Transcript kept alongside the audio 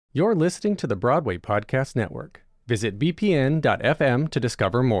You're listening to the Broadway Podcast Network. Visit bpn.fm to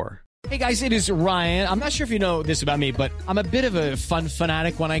discover more. Hey guys, it is Ryan. I'm not sure if you know this about me, but I'm a bit of a fun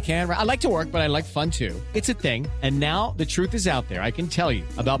fanatic when I can. I like to work, but I like fun too. It's a thing. And now the truth is out there. I can tell you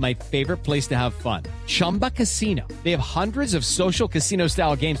about my favorite place to have fun. Chumba Casino. They have hundreds of social casino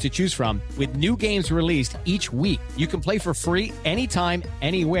style games to choose from with new games released each week. You can play for free anytime,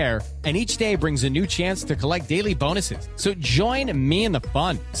 anywhere. And each day brings a new chance to collect daily bonuses. So join me in the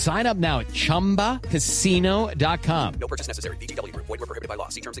fun. Sign up now at ChumbaCasino.com. No purchase necessary. VGW Group. Void where prohibited by law.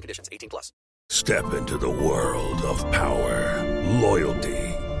 See terms and conditions. 18+. Step into the world of power, loyalty,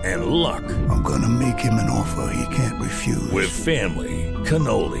 and luck. I'm gonna make him an offer he can't refuse. With family,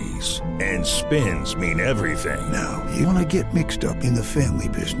 cannolis, and spins mean everything. Now, you wanna get mixed up in the family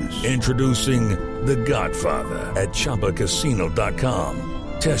business. Introducing The Godfather at ChumbaCasino.com.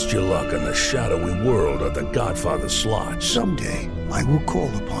 Test your luck in the shadowy world of The Godfather slot. Someday, I will call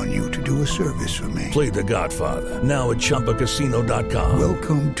upon you to do a service for me. Play The Godfather, now at ChumbaCasino.com.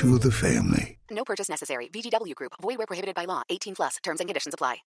 Welcome to the family. No purchase necessary. VGW Group. Void where prohibited by law. 18+. Terms and conditions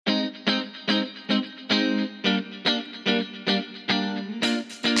apply.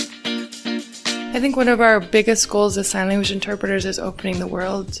 I think one of our biggest goals as sign language interpreters is opening the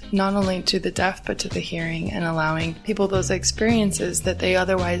world not only to the deaf but to the hearing and allowing people those experiences that they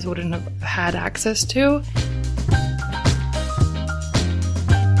otherwise wouldn't have had access to.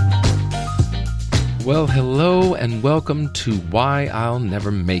 Well, hello and welcome to Why I'll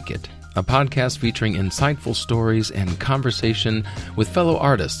Never Make It, a podcast featuring insightful stories and conversation with fellow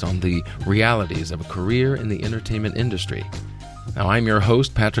artists on the realities of a career in the entertainment industry. Now, I'm your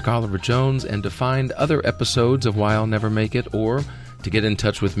host, Patrick Oliver Jones, and to find other episodes of Why I'll Never Make It, or to get in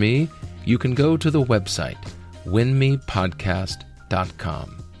touch with me, you can go to the website,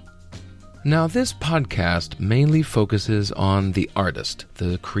 winmepodcast.com. Now, this podcast mainly focuses on the artist,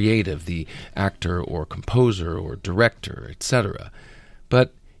 the creative, the actor or composer or director, etc.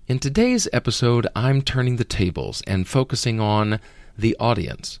 But in today's episode, I'm turning the tables and focusing on the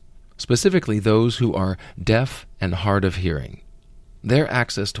audience, specifically those who are deaf and hard of hearing. Their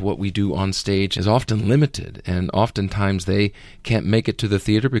access to what we do on stage is often limited, and oftentimes they can't make it to the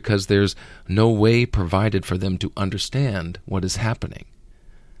theater because there's no way provided for them to understand what is happening.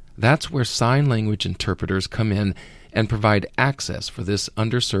 That's where sign language interpreters come in and provide access for this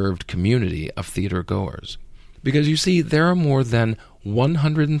underserved community of theater goers. Because you see, there are more than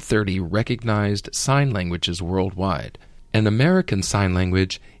 130 recognized sign languages worldwide, and American Sign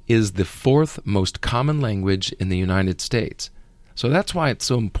Language is the fourth most common language in the United States. So that's why it's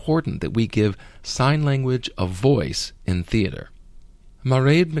so important that we give sign language a voice in theater.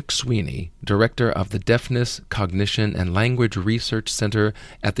 Mairead McSweeney, director of the Deafness, Cognition and Language Research Center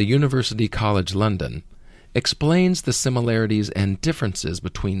at the University College London, explains the similarities and differences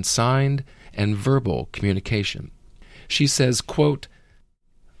between signed and verbal communication. She says, quote,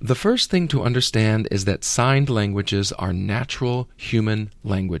 "The first thing to understand is that signed languages are natural human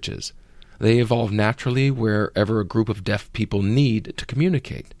languages. They evolve naturally wherever a group of deaf people need to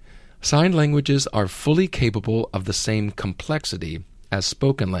communicate. Signed languages are fully capable of the same complexity as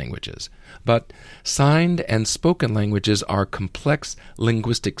spoken languages, but signed and spoken languages are complex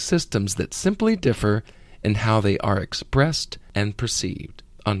linguistic systems that simply differ in how they are expressed and perceived."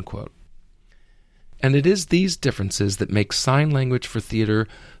 Unquote. And it is these differences that make sign language for theater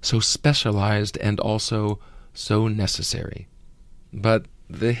so specialized and also so necessary. But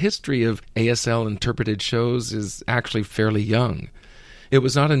the history of ASL interpreted shows is actually fairly young. It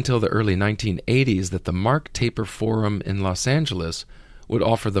was not until the early 1980s that the Mark Taper Forum in Los Angeles would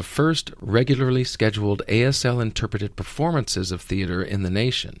offer the first regularly scheduled ASL interpreted performances of theater in the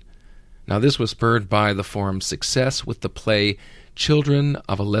nation. Now, this was spurred by the forum's success with the play Children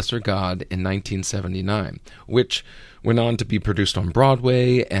of a Lesser God in 1979, which went on to be produced on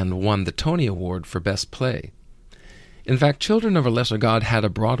Broadway and won the Tony Award for Best Play. In fact, Children of a Lesser God had a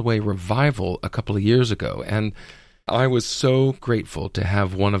Broadway revival a couple of years ago, and I was so grateful to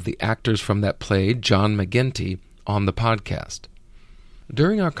have one of the actors from that play, John McGinty, on the podcast.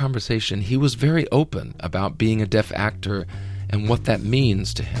 During our conversation, he was very open about being a deaf actor and what that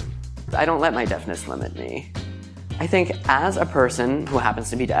means to him. I don't let my deafness limit me. I think as a person who happens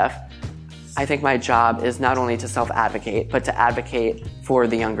to be deaf, I think my job is not only to self-advocate, but to advocate for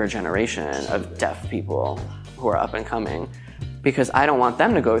the younger generation of deaf people who are up and coming, because I don't want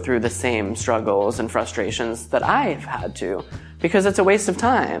them to go through the same struggles and frustrations that I've had to, because it's a waste of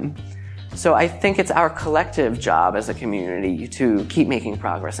time. So I think it's our collective job as a community to keep making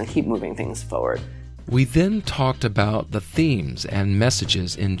progress and keep moving things forward. We then talked about the themes and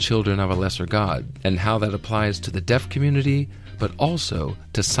messages in Children of a Lesser God and how that applies to the deaf community, but also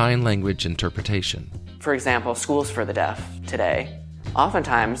to sign language interpretation. For example, schools for the deaf today.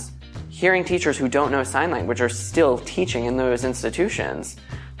 Oftentimes, hearing teachers who don't know sign language are still teaching in those institutions,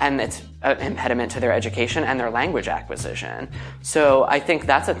 and it's an impediment to their education and their language acquisition. So I think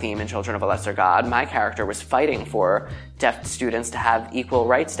that's a theme in Children of a Lesser God. My character was fighting for deaf students to have equal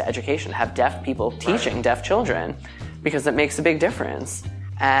rights to education, have deaf people teaching deaf children, because it makes a big difference.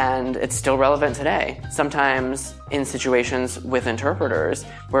 And it's still relevant today. Sometimes in situations with interpreters,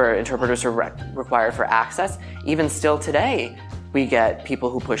 where interpreters are required for access, even still today, we get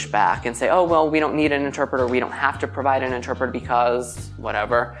people who push back and say, oh, well, we don't need an interpreter, we don't have to provide an interpreter because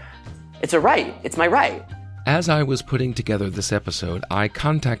whatever. It's a right. It's my right. As I was putting together this episode, I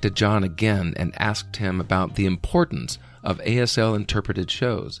contacted John again and asked him about the importance of ASL interpreted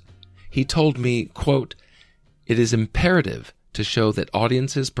shows. He told me, quote, "It is imperative to show that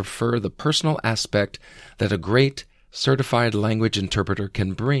audiences prefer the personal aspect that a great, certified language interpreter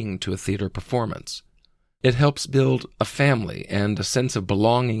can bring to a theater performance. It helps build a family and a sense of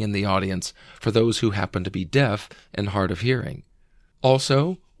belonging in the audience for those who happen to be deaf and hard of hearing.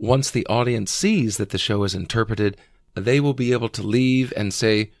 Also, once the audience sees that the show is interpreted, they will be able to leave and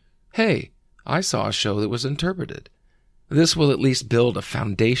say, 'Hey, I saw a show that was interpreted.' This will at least build a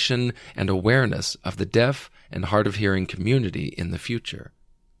foundation and awareness of the deaf and hard of hearing community in the future."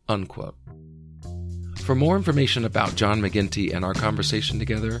 Unquote. For more information about John McGinty and our conversation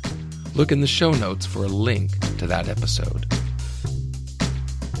together, look in the show notes for a link to that episode.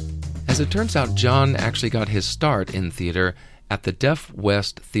 As it turns out, John actually got his start in theater at the Deaf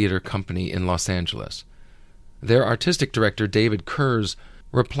West Theater Company in Los Angeles. Their artistic director, David Kurz,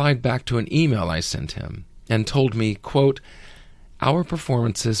 replied back to an email I sent him and told me, quote, "Our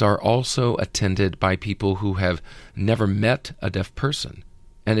performances are also attended by people who have never met a deaf person,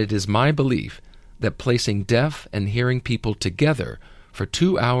 and it is my belief that placing deaf and hearing people together for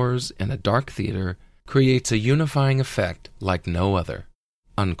 2 hours in a dark theater creates a unifying effect like no other."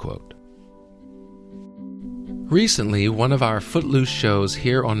 Unquote. Recently, one of our Footloose shows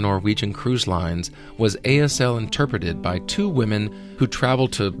here on Norwegian Cruise Lines was ASL interpreted by 2 women who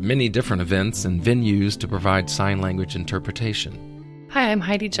traveled to many different events and venues to provide sign language interpretation. Hi, I'm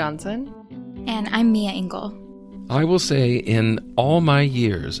Heidi Johnson. And I'm Mia Engel. I will say, in all my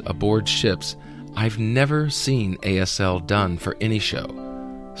years aboard ships, I've never seen ASL done for any show.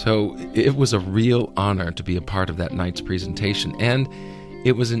 So it was a real honor to be a part of that night's presentation, and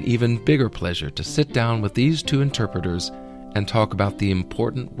it was an even bigger pleasure to sit down with these 2 interpreters and talk about the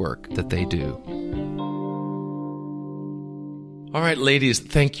important work that they do. All right, ladies,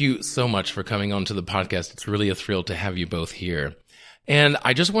 thank you so much for coming on to the podcast. It's really a thrill to have you both here. And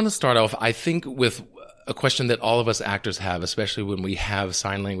I just want to start off, I think, with a question that all of us actors have, especially when we have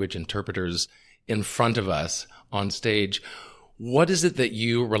sign language interpreters in front of us on stage. What is it that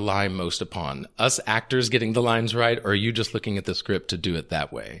you rely most upon? Us actors getting the lines right, or are you just looking at the script to do it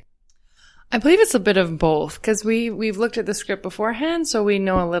that way? I believe it's a bit of both, because we've looked at the script beforehand, so we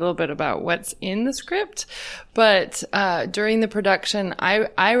know a little bit about what's in the script. But during the production,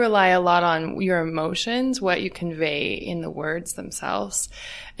 I rely a lot on your emotions, what you convey in the words themselves,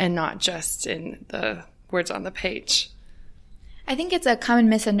 and not just in the words on the page. I think it's a common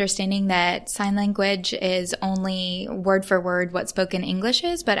misunderstanding that sign language is only word for word what spoken English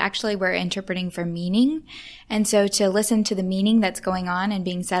is, but actually we're interpreting for meaning. And so to listen to the meaning that's going on and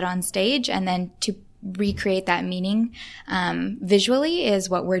being said on stage, and then to recreate that meaning visually is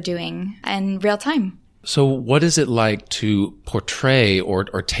what we're doing in real time. So what is it like to portray or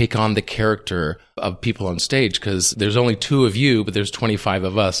take on the character of people on stage? Because there's only 2 of you, but there's 25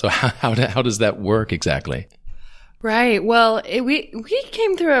 of us. So how does that work exactly? Right. Well, we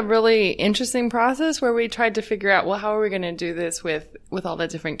came through a really interesting process where we tried to figure out, well, how are we going to do this with all the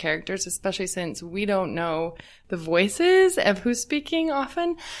different characters, especially since we don't know the voices of who's speaking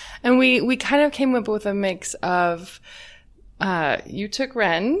often. And we kind of came up with a mix of, you took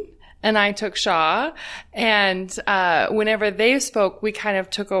Ren and I took Shaw, and whenever they spoke, we kind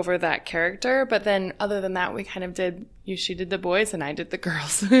of took over that character. But then other than that, we kind of she did the boys and I did the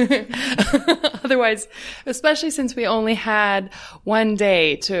girls. Otherwise, especially since we only had one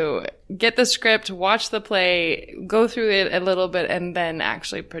day to get the script, watch the play, go through it a little bit, and then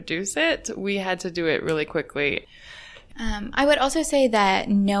actually produce it, we had to do it really quickly. I would also say that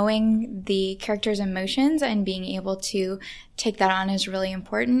knowing the character's emotions and being able to take that on is really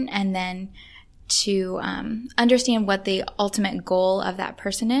important, and then to understand what the ultimate goal of that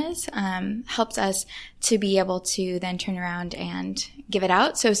person is, helps us to be able to then turn around and give it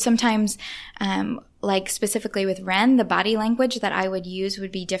out. So sometimes, like specifically with Ren, the body language that I would use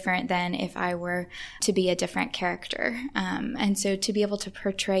would be different than if I were to be a different character. And so to be able to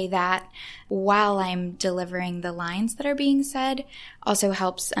portray that while I'm delivering the lines that are being said also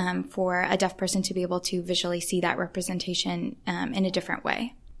helps for a deaf person to be able to visually see that representation in a different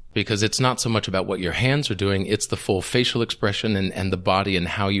way. Because it's not so much about what your hands are doing, it's the full facial expression and the body and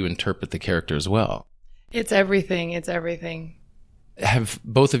how you interpret the character as well. It's everything. It's everything. Have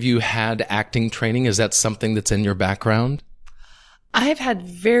both of you had acting training? Is that something that's in your background? I've had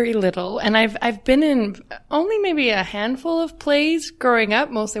very little, and I've been in only maybe a handful of plays growing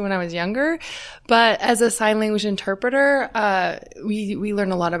up, mostly when I was younger. But as a sign language interpreter, we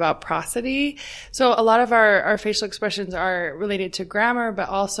learn a lot about prosody. So a lot of our facial expressions are related to grammar, but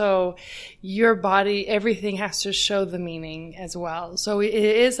also your body, everything has to show the meaning as well. So it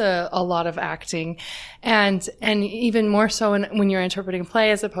is a lot of acting, and even more so when you're interpreting a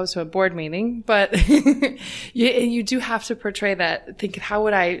play as opposed to a board meeting. But you do have to portray that. Think, how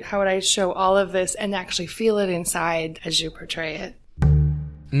would I show all of this and actually feel it inside as you portray it?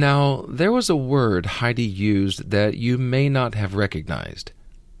 Now, there was a word Heidi used that you may not have recognized.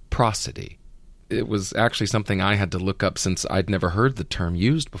 Prosody. It was actually something I had to look up since I'd never heard the term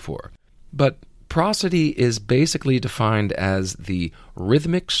used before. But prosody is basically defined as the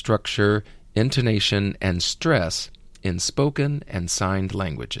rhythmic structure, intonation, and stress in spoken and signed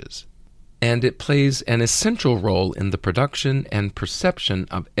languages. And it plays an essential role in the production and perception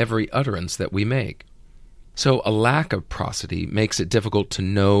of every utterance that we make. So a lack of prosody makes it difficult to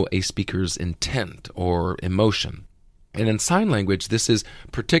know a speaker's intent or emotion. And in sign language, this is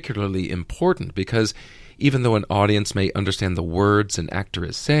particularly important because even though an audience may understand the words an actor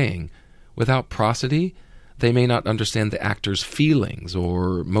is saying, without prosody, they may not understand the actor's feelings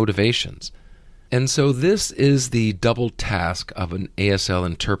or motivations. And so this is the double task of an ASL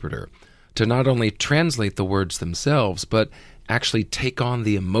interpreter, to not only translate the words themselves, but actually take on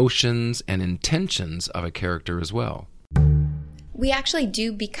the emotions and intentions of a character as well. We actually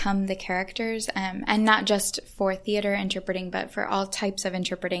do become the characters, and not just for theater interpreting, but for all types of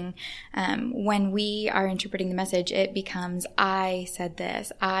interpreting. When we are interpreting the message, it becomes, I said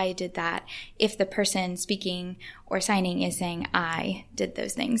this, I did that, if the person speaking or signing is saying, I did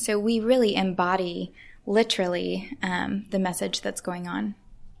those things. So we really embody, literally, the message that's going on.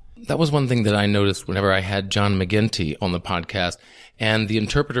 That was one thing that I noticed whenever I had John McGinty on the podcast, and the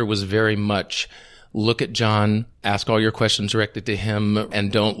interpreter was very much look at John, ask all your questions directed to him,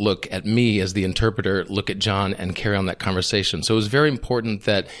 and don't look at me as the interpreter, look at John and carry on that conversation. So it was very important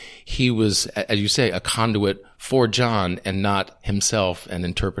that he was, as you say, a conduit for John and not himself an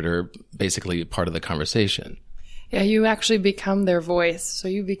interpreter, basically part of the conversation. Yeah, you actually become their voice, so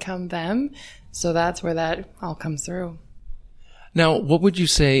you become them. So that's where that all comes through. Now, what would you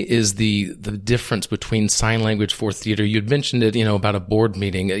say is the difference between sign language for theater? You'd mentioned it, about a board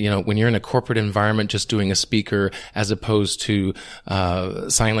meeting, when you're in a corporate environment just doing a speaker as opposed to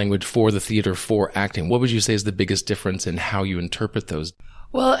sign language for the theater for acting. What would you say is the biggest difference in how you interpret those?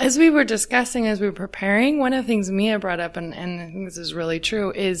 Well, as we were discussing, as we were preparing, one of the things Mia brought up, and I think this is really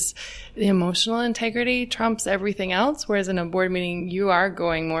true, is the emotional integrity trumps everything else, whereas in a board meeting, you are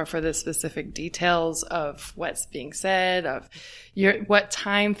going more for the specific details of what's being said, of what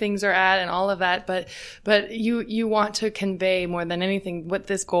time things are at and all of that, but you want to convey more than anything what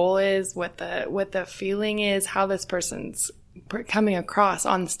this goal is, what the feeling is, how this person's coming across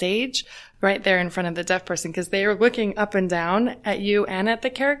on stage right there in front of the deaf person, because they are looking up and down at you and at the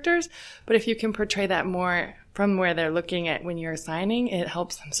characters. But if you can portray that more from where they're looking at when you're signing, it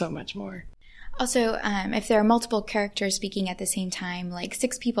helps them so much more. Also, if there are multiple characters speaking at the same time, like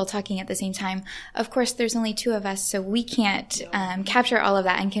 6 people talking at the same time, of course, there's only 2 of us, so we can't capture all of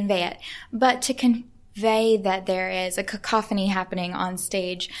that and convey it. But to convey that there is a cacophony happening on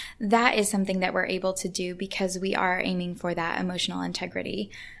stage, that is something that we're able to do because we are aiming for that emotional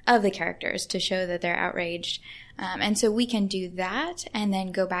integrity of the characters to show that they're outraged. And so we can do that and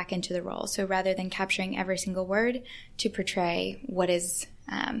then go back into the role. So rather than capturing every single word, to portray what is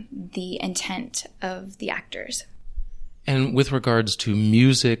the intent of the actors. And with regards to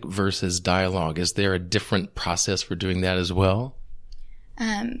music versus dialogue, is there a different process for doing that as well?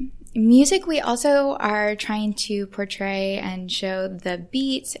 Music, we also are trying to portray and show the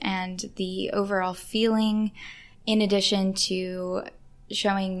beats and the overall feeling, in addition to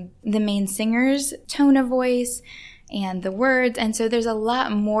showing the main singer's tone of voice and the words. And so there's a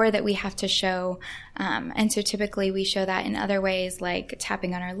lot more that we have to show. And so typically we show that in other ways, like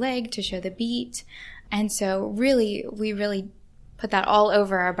tapping on our leg to show the beat. And so we really put that all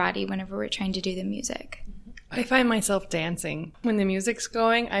over our body whenever we're trying to do the music. I find myself dancing. When the music's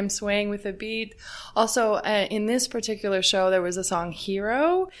going, I'm swaying with the beat. Also, in this particular show, there was a song,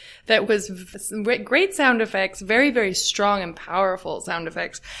 Hero, that was great sound effects, very, very strong and powerful sound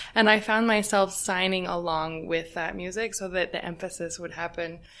effects. And I found myself signing along with that music so that the emphasis would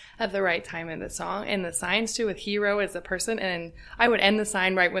happen at the right time in the song. And the signs, too, with Hero as a person. And I would end the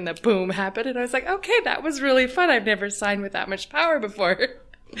sign right when the boom happened. And I was like, okay, that was really fun. I've never signed with that much power before.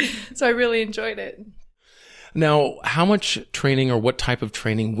 So I really enjoyed it. Now, how much training or what type of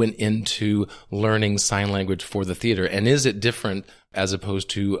training went into learning sign language for the theater? And is it different as opposed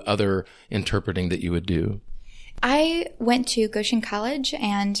to other interpreting that you would do? I went to Goshen College,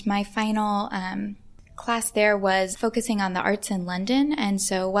 and my final class there was focusing on the arts in London. And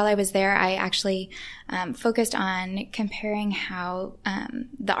so while I was there, I actually focused on comparing how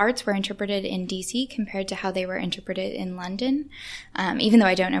the arts were interpreted in DC compared to how they were interpreted in London, even though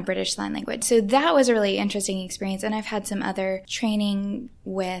I don't know British Sign Language. So that was a really interesting experience. And I've had some other training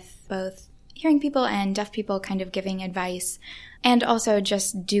with both hearing people and deaf people kind of giving advice and also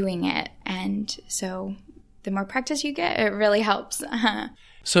just doing it. And so the more practice you get, it really helps.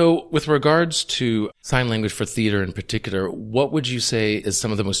 So with regards to sign language for theater in particular, what would you say is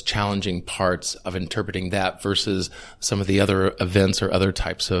some of the most challenging parts of interpreting that versus some of the other events or other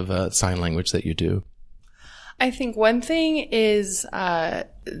types of sign language that you do? I think one thing is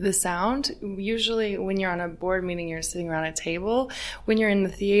the sound. Usually when you're on a board meeting, you're sitting around a table. When you're in the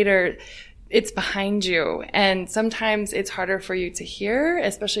theater, it's behind you, and sometimes it's harder for you to hear,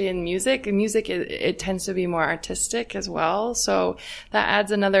 especially in music. In music, it tends to be more artistic as well, so that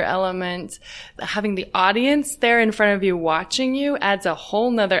adds another element. Having the audience there in front of you watching you adds a whole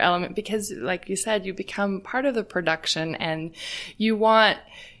nother element because, like you said, you become part of the production, and you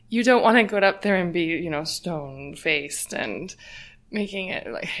don't want to go up there and be, stone-faced and making it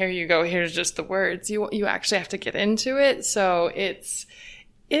like, here you go, here's just the words. You actually have to get into it, so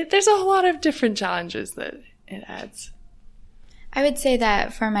there's a lot of different challenges that it adds. I would say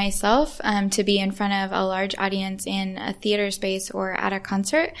that for myself, to be in front of a large audience in a theater space or at a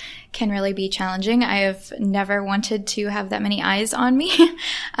concert can really be challenging. I have never wanted to have that many eyes on me.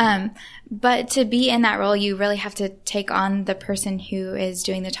 But to be in that role, you really have to take on the person who is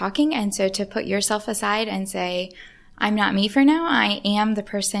doing the talking. And so to put yourself aside and say, I'm not me for now. I am the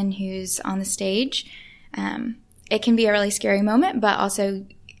person who's on the stage. It can be a really scary moment, but also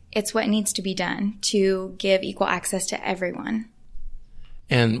it's what needs to be done to give equal access to everyone.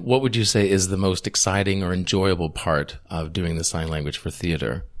 And what would you say is the most exciting or enjoyable part of doing the sign language for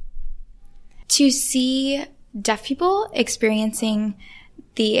theater? To see deaf people experiencing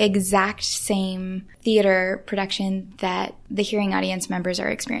the exact same theater production that the hearing audience members are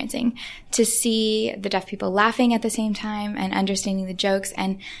experiencing. To see the deaf people laughing at the same time and understanding the jokes,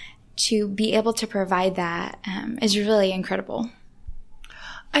 and to be able to provide that is really incredible.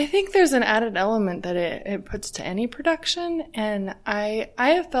 I think there's an added element that it puts to any production, and I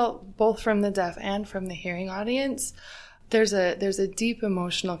have felt both from the deaf and from the hearing audience, there's a deep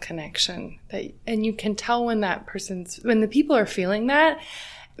emotional connection and you can tell when the people are feeling that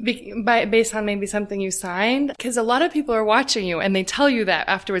based on maybe something you signed, because a lot of people are watching you and they tell you that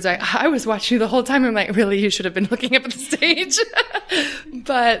afterwards. I was watching you the whole time. I'm like, really, you should have been looking up at the stage.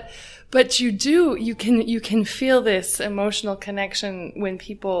 But you can feel this emotional connection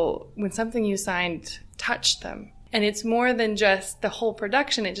when something you signed touched them. And it's more than just the whole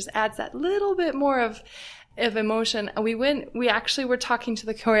production. It just adds that little bit more of emotion. We actually were talking to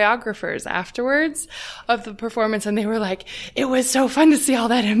the choreographers afterwards of the performance, and they were like, it was so fun to see all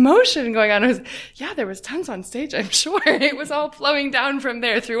that emotion going on. There was tons on stage, I'm sure. It was all flowing down from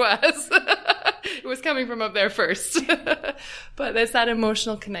there through us. It was coming from up there first. But there's that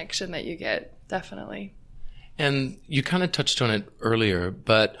emotional connection that you get, definitely. And you kind of touched on it earlier,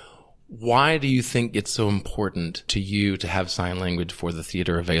 but why do you think it's so important to you to have sign language for the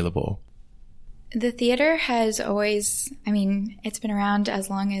theater available? The theater has always, it's been around as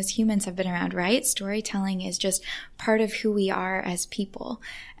long as humans have been around, right? Storytelling is just part of who we are as people.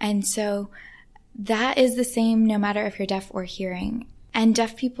 And so that is the same no matter if you're deaf or hearing. And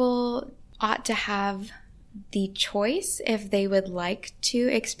deaf people ought to have the choice if they would like to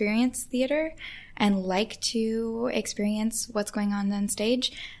experience theater and like to experience what's going on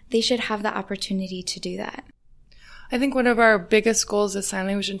stage. They should have the opportunity to do that. I think one of our biggest goals as sign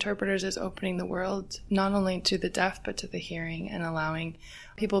language interpreters is opening the world not only to the deaf but to the hearing, and allowing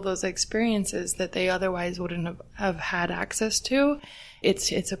people those experiences that they otherwise wouldn't have had access to.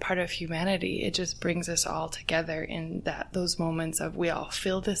 It's a part of humanity. It just brings us all together in those moments of we all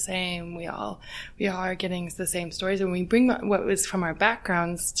feel the same, we all are getting the same stories, and we bring what was from our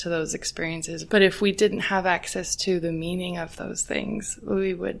backgrounds to those experiences. But if we didn't have access to the meaning of those things,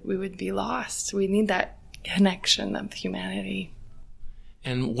 we would be lost. We need that connection of humanity.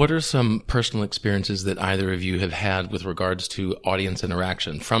 And what are some personal experiences that either of you have had with regards to audience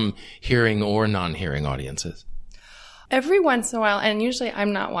interaction from hearing or non-hearing audiences? Every once in a while, and usually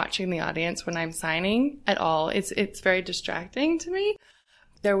I'm not watching the audience when I'm signing at all. It's very distracting to me.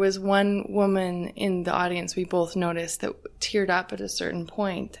 There was one woman in the audience we both noticed that teared up at a certain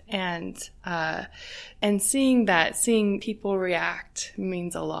point, and seeing people react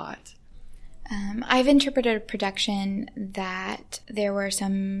means a lot. I've interpreted a production that there were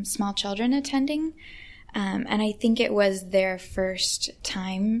some small children attending, and I think it was their first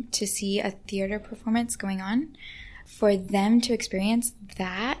time to see a theater performance going on. For them to experience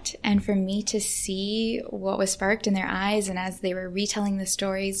that, and for me to see what was sparked in their eyes, and as they were retelling the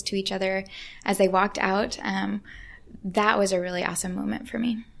stories to each other as they walked out, that was a really awesome moment for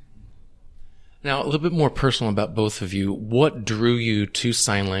me. Now, a little bit more personal about both of you. What drew you to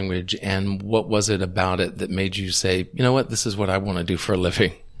sign language, and what was it about it that made you say, you know what, this is what I want to do for a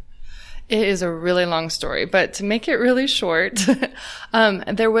living? It is a really long story, but to make it really short,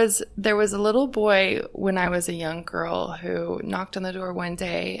 there was a little boy when I was a young girl who knocked on the door one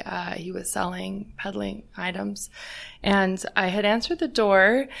day. He was peddling items, and I had answered the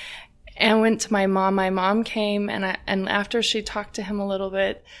door and went to my mom. My mom came, and after she talked to him a little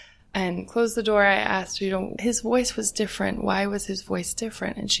bit and closed the door, I asked, his voice was different. Why was his voice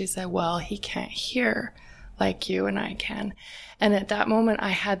different? And she said, well, he can't hear like you and I can. And at that moment,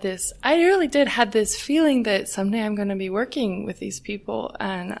 I really did have this feeling that someday I'm going to be working with these people.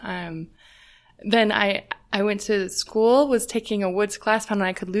 And then I went to school, was taking a woods class, found out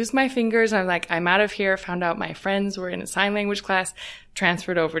I could lose my fingers. And I'm like, I'm out of here. Found out my friends were in a sign language class,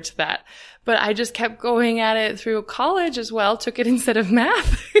 transferred over to that. But I just kept going at it through college as well, took it instead of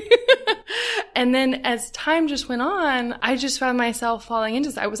math. And then as time just went on, I just found myself falling into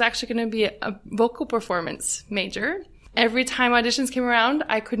this. I was actually going to be a vocal performance major. Every time auditions came around,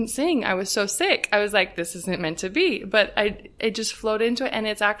 I couldn't sing. I was so sick. I was like, this isn't meant to be. But it just flowed into it, and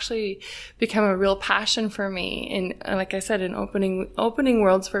it's actually become a real passion for me. And like I said, in opening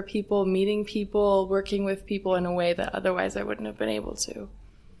worlds for people, meeting people, working with people in a way that otherwise I wouldn't have been able to.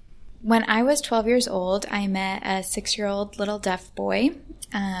 When I was 12 years old, I met a 6-year-old little deaf boy.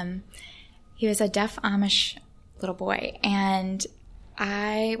 He was a deaf Amish little boy, and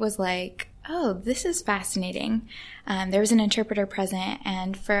I was like, oh, this is fascinating. There was an interpreter present,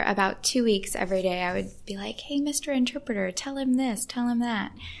 and for about 2 weeks every day I would be like, hey, Mr. Interpreter, tell him this, tell him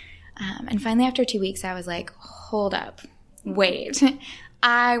that. And finally after 2 weeks I was like, hold up, wait,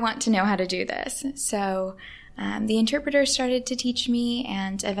 I want to know how to do this. So the interpreter started to teach me,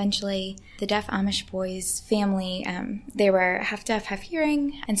 and eventually the deaf Amish boy's family, they were half deaf, half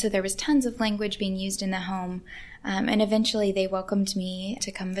hearing, and so there was tons of language being used in the home. And eventually they welcomed me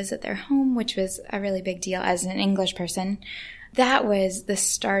to come visit their home, which was a really big deal as an English person. That was the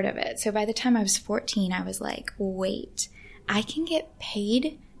start of it. So by the time I was 14, I was like, wait, I can get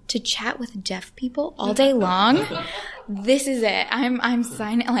paid to chat with deaf people all day long? This is it. I'm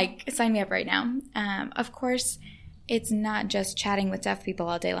sign me up right now. Of course, it's not just chatting with deaf people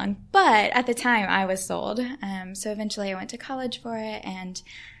all day long, but at the time I was sold. So eventually I went to college for it, and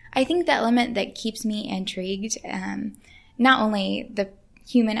I think the element that keeps me intrigued, not only the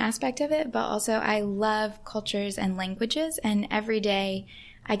human aspect of it, but also I love cultures and languages, and every day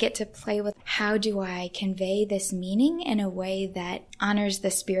I get to play with how do I convey this meaning in a way that honors the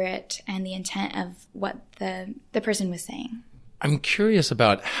spirit and the intent of what the person was saying. I'm curious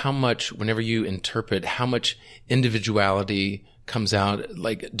about how much, whenever you interpret, how much individuality comes out.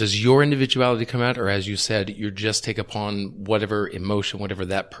 Like, does your individuality come out, or as you said, you just take upon whatever emotion, whatever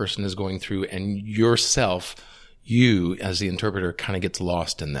that person is going through, and yourself, you as the interpreter, kind of gets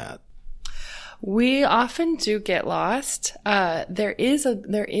lost in that? We often do get lost. There is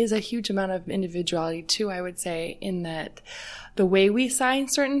a huge amount of individuality too, I would say, in that the way we sign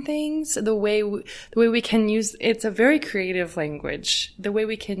certain things, the way we can use, it's a very creative language. The way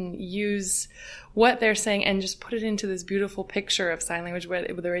we can use what they're saying and just put it into this beautiful picture of sign language,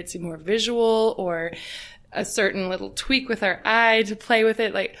 whether it's more visual or a certain little tweak with our eye to play with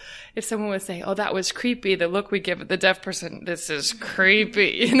it. Like if someone would say, oh, that was creepy, the look we give the deaf person, this is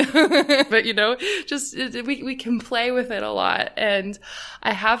creepy, but just we can play with it a lot. And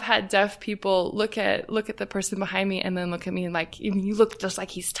I have had deaf people look at the person behind me and then look at me and like, you look just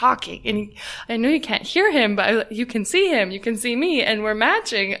like he's talking, and I know you can't hear him, but you can see him, you can see me, and we're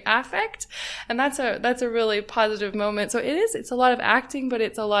matching affect. And that's a really positive moment. So it's a lot of acting, but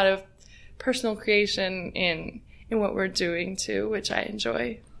it's a lot of personal creation in what we're doing too, which I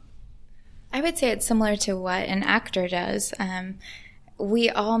enjoy. I would say it's similar to what an actor does. We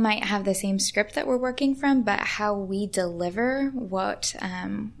all might have the same script that we're working from, but how we deliver what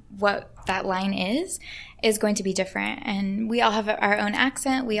that line is going to be different. And we all have our own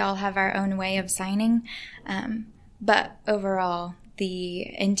accent. We all have our own way of signing. But overall,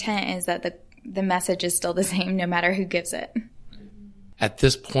 the intent is that the message is still the same no matter who gives it. At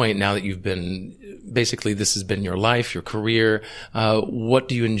this point, now that you've been, basically this has been your life, your career, what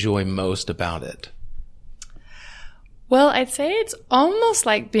do you enjoy most about it? Well, I'd say it's almost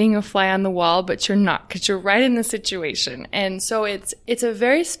like being a fly on the wall, but you're not, because you're right in the situation. And so it's a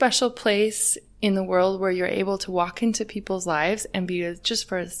very special place in the world where you're able to walk into people's lives and be, just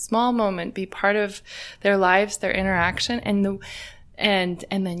for a small moment, be part of their lives, their interaction, and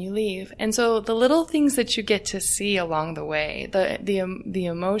then you leave. And so the little things that you get to see along the way, the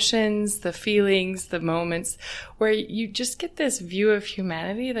emotions, the feelings, the moments, where you just get this view of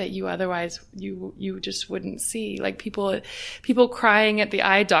humanity that you otherwise you just wouldn't see. Like people crying at the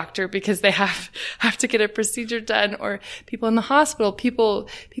eye doctor because they have to get a procedure done, or people in the hospital, people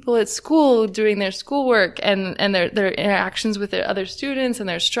at school doing their schoolwork and their interactions with their other students and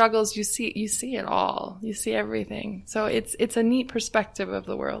their struggles. You see it all. You see everything. So it's a neat perspective of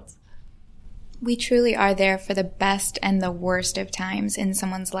the world. We truly are there for the best and the worst of times in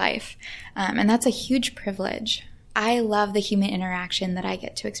someone's life. And that's a huge privilege. I love the human interaction that I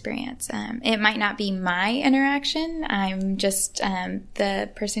get to experience. It might not be my interaction. I'm just the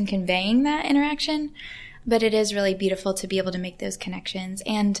person conveying that interaction. But it is really beautiful to be able to make those connections.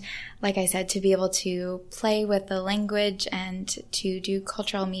 And like I said, to be able to play with the language and to do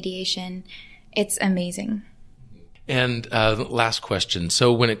cultural mediation, it's amazing. And last question.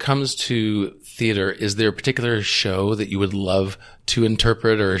 So when it comes to theater, is there a particular show that you would love to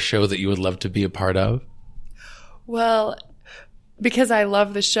interpret or a show that you would love to be a part of? Well, because I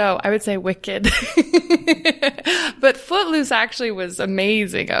love the show, I would say Wicked. But Footloose actually was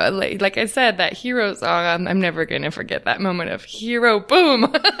amazing. Like I said, that hero song, I'm never going to forget that moment of hero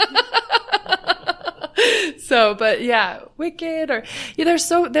boom. So, but yeah, Wicked, or there's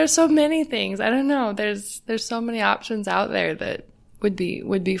so many things. I don't know. There's so many options out there that would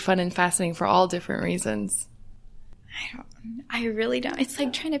be fun and fascinating for all different reasons. I really don't. It's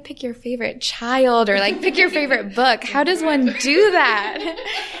like trying to pick your favorite child or like pick your favorite book. How does one do that?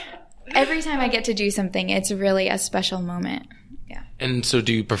 Every time I get to do something, it's really a special moment. Yeah. And so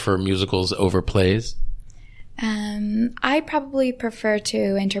do you prefer musicals over plays? I probably prefer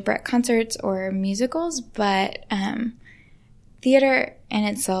to interpret concerts or musicals, but theater in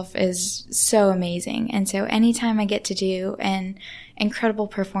itself is so amazing. And so anytime I get to do an incredible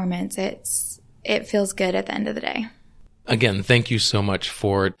performance, it feels good at the end of the day. Again, thank you so much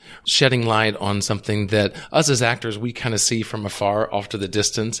for shedding light on something that us as actors, we kind of see from afar off to the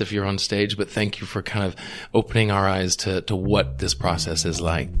distance if you're on stage, but thank you for kind of opening our eyes to what this process is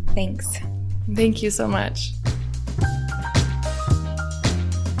like. Thanks. Thank you so much.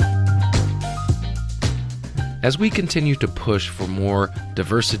 As we continue to push for more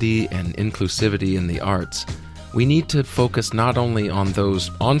diversity and inclusivity in the arts, we need to focus not only on those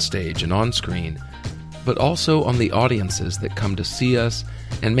on stage and on screen, but also on the audiences that come to see us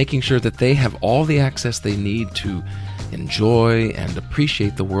and making sure that they have all the access they need to enjoy and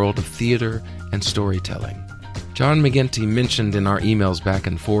appreciate the world of theater and storytelling. John McGinty mentioned in our emails back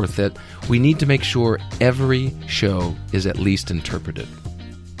and forth that we need to make sure every show is at least interpreted.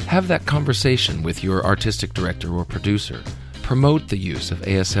 Have that conversation with your artistic director or producer. Promote the use of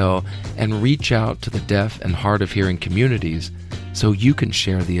ASL and reach out to the deaf and hard of hearing communities so you can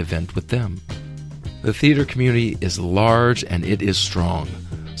share the event with them. The theater community is large and it is strong,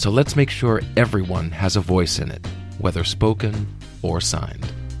 so let's make sure everyone has a voice in it, whether spoken or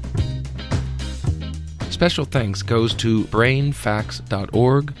signed. Special thanks goes to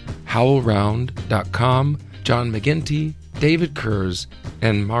brainfacts.org, howlround.com, John McGinty, David Kurz,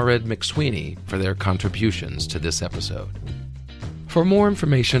 and Mared McSweeney for their contributions to this episode. For more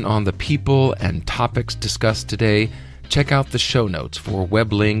information on the people and topics discussed today, check out the show notes for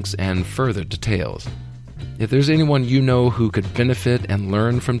web links and further details. If there's anyone you know who could benefit and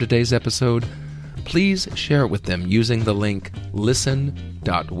learn from today's episode, please share it with them using the link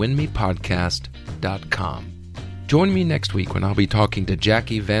listen.winmepodcast.com. Join me next week when I'll be talking to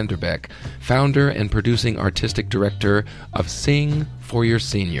Jackie Vanderbeck, founder and producing artistic director of Sing for Your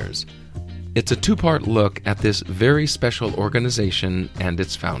Seniors. It's a 2-part look at this very special organization and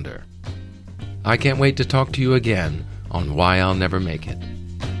its founder. I can't wait to talk to you again on Why I'll Never Make It.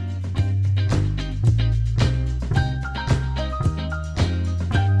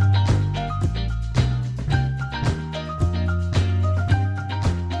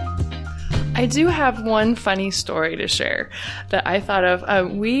 I do have one funny story to share that I thought of.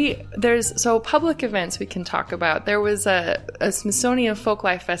 There's public events we can talk about. There was a Smithsonian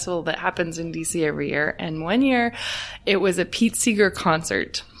Folklife Festival that happens in DC every year, and one year it was a Pete Seeger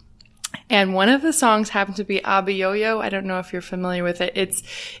concert. And one of the songs happened to be Abba Yo-Yo. I don't know if you're familiar with it.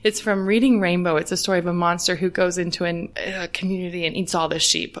 It's from Reading Rainbow. It's a story of a monster who goes into a community and eats all the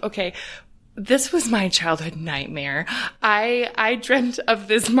sheep. Okay. This was my childhood nightmare. I dreamt of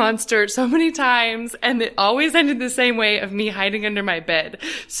this monster so many times, and it always ended the same way, of me hiding under my bed.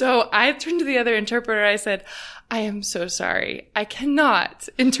 So I turned to the other interpreter. I said, I am so sorry. I cannot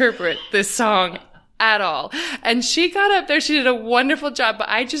interpret this song at all. And she got up there. She did a wonderful job, but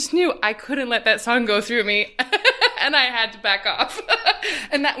I just knew I couldn't let that song go through me. And I had to back off.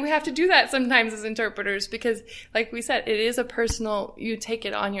 And that we have to do that sometimes as interpreters, because like we said, it is a personal, you take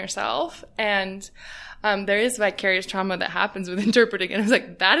it on yourself, and there is vicarious trauma that happens with interpreting. And I was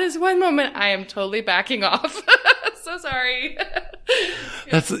like, that is one moment I am totally backing off. So sorry.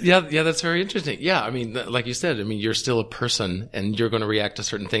 That's very interesting. Yeah, I mean, like you said, I mean, you're still a person, and you're going to react to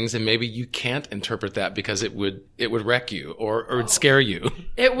certain things, and maybe you can't interpret that because it would wreck you or it would scare you.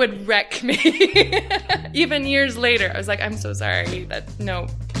 It would wreck me. Even years later, I was like, I'm so sorry that no,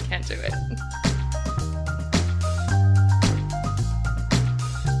 can't do it.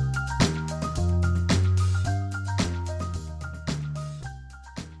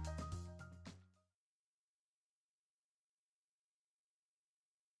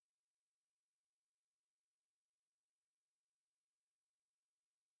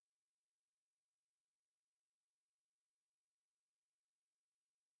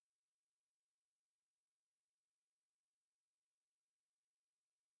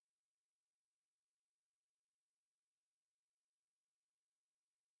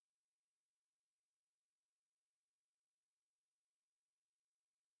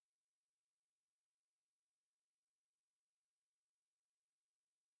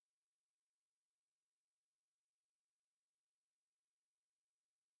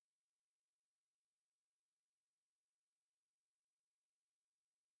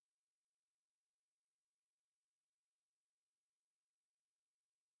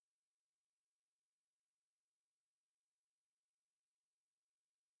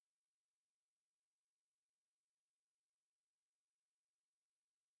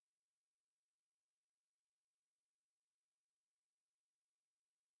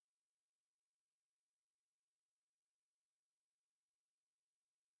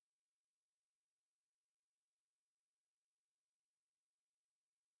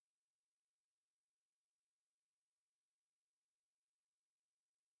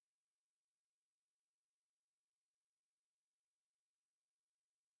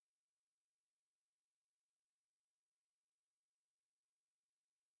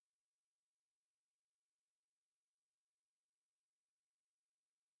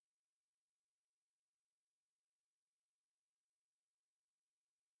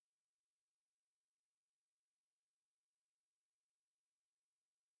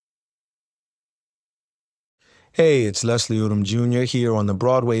 Hey, it's Leslie Odom Jr. here on the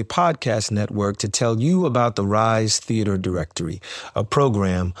Broadway Podcast Network to tell you about the Rise Theater Directory, a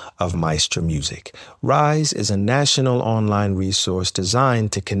program of Maestro Music. Rise is a national online resource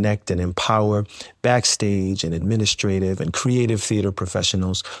designed to connect and empower backstage and administrative and creative theater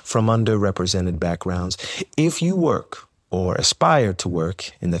professionals from underrepresented backgrounds. If you work or aspire to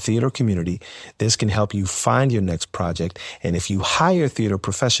work in the theater community, this can help you find your next project. And if you hire theater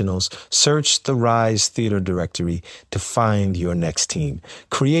professionals, search the Rise Theater Directory to find your next team.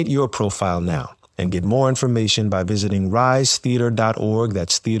 Create your profile now and get more information by visiting risetheater.org.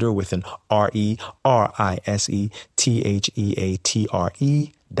 That's theater with an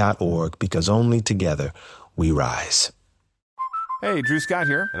RISETHEATRE.org, because only together we rise. Hey, Drew Scott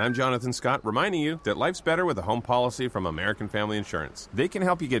here, and I'm Jonathan Scott, reminding you that life's better with a home policy from American Family Insurance. They can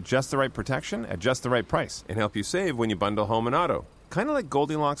help you get just the right protection at just the right price and help you save when you bundle home and auto. Kind of like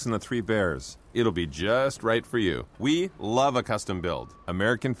Goldilocks and the Three Bears. It'll be just right for you. We love a custom build.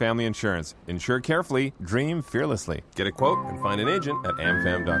 American Family Insurance. Insure carefully, dream fearlessly. Get a quote and find an agent at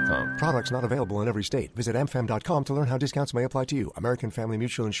amfam.com. Products not available in every state. Visit amfam.com to learn how discounts may apply to you. American Family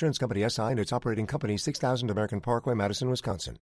Mutual Insurance Company, SI, and its operating company, 6000 American Parkway, Madison, Wisconsin.